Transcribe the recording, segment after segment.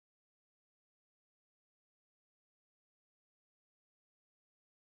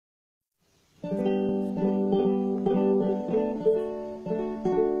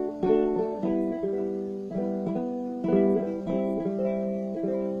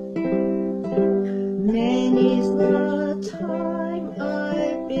Many's the time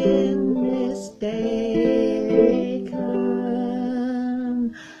I've been mistaken,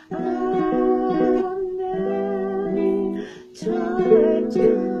 and many times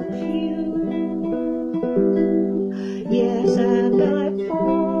confused. Yes, and I've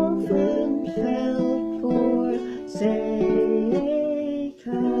often felt forsaken,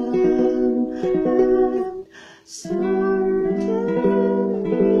 and certainly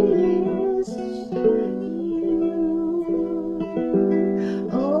is you.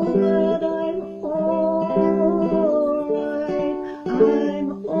 Oh, but I'm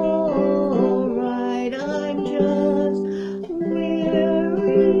alright, I'm just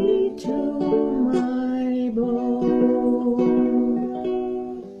weary to my bone.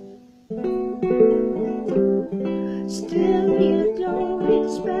 Still you don't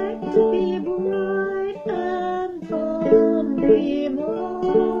expect to be bright and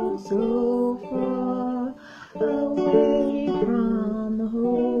vulnerable, so far away from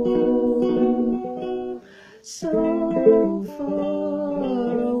home, so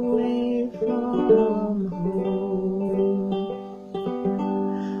far away from home.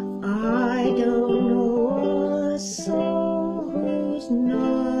 I don't know a soul who's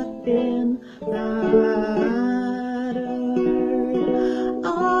not been battered.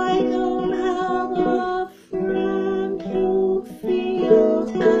 I don't have a friend who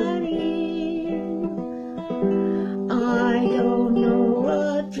feels at ease. I don't know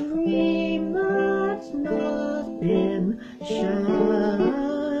a dream that's not been shattered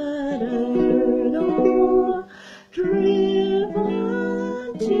or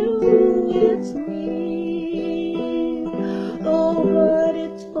driven to its knees. Oh, but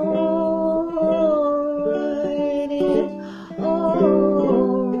it's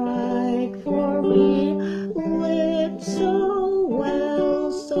alright, for we lived so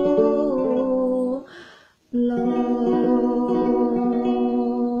well, so long.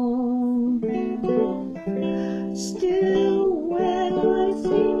 Still, when I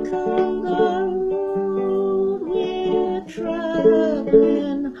think of the road we're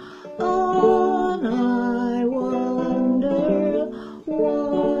traveling on, I wonder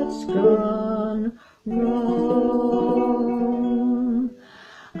what's gone wrong.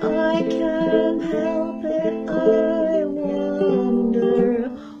 I can't help it, I wonder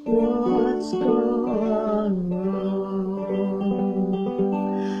what's gone wrong.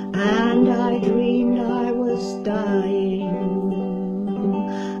 And I dreamed I was dying,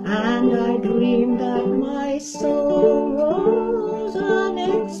 and I dreamed that my soul rose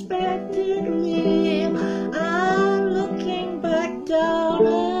unexpectedly, and looking back down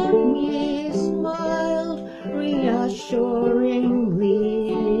at me smiled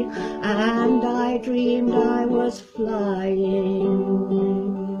reassuringly. And I dreamed I was flying,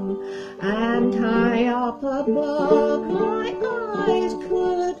 and high up above my eyes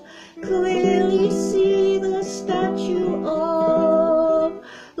could clearly see the Statue of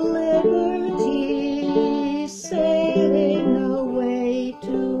Liberty sailing away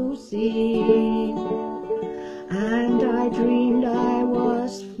to sea. And I dreamed I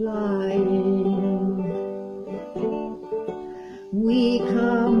was flying. We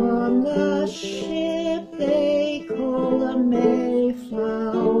come on the ship they call the Mayflower.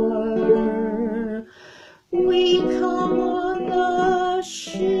 We come on the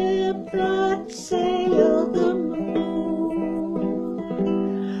ship that sailed the moon.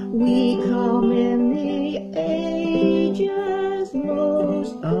 We come in the age's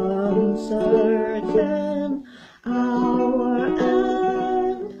most uncertain hour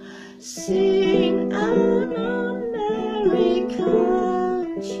and sing an American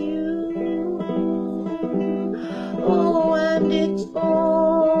tune. Oh, and it's alright,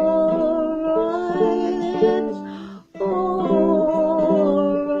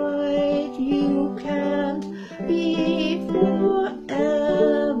 you can't be forever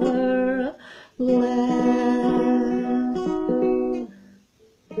blessed.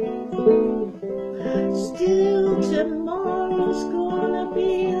 Still, tomorrow's gonna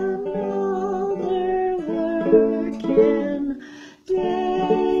be another working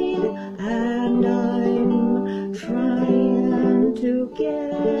day, and I'm trying to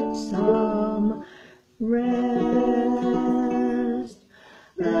get some rest.